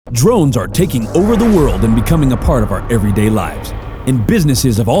Drones are taking over the world and becoming a part of our everyday lives. And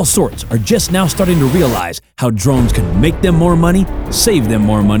businesses of all sorts are just now starting to realize how drones can make them more money, save them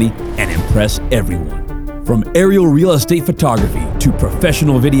more money, and impress everyone. From aerial real estate photography to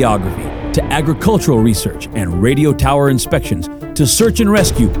professional videography to agricultural research and radio tower inspections to search and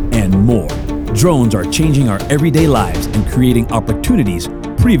rescue and more. Drones are changing our everyday lives and creating opportunities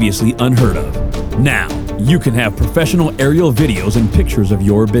previously unheard of. Now, you can have professional aerial videos and pictures of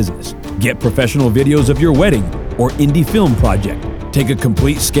your business. Get professional videos of your wedding or indie film project. Take a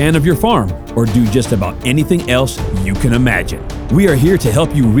complete scan of your farm or do just about anything else you can imagine. We are here to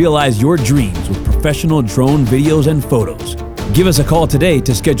help you realize your dreams with professional drone videos and photos. Give us a call today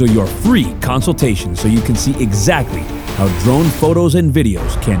to schedule your free consultation so you can see exactly how drone photos and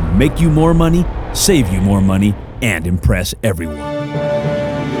videos can make you more money, save you more money, and impress everyone.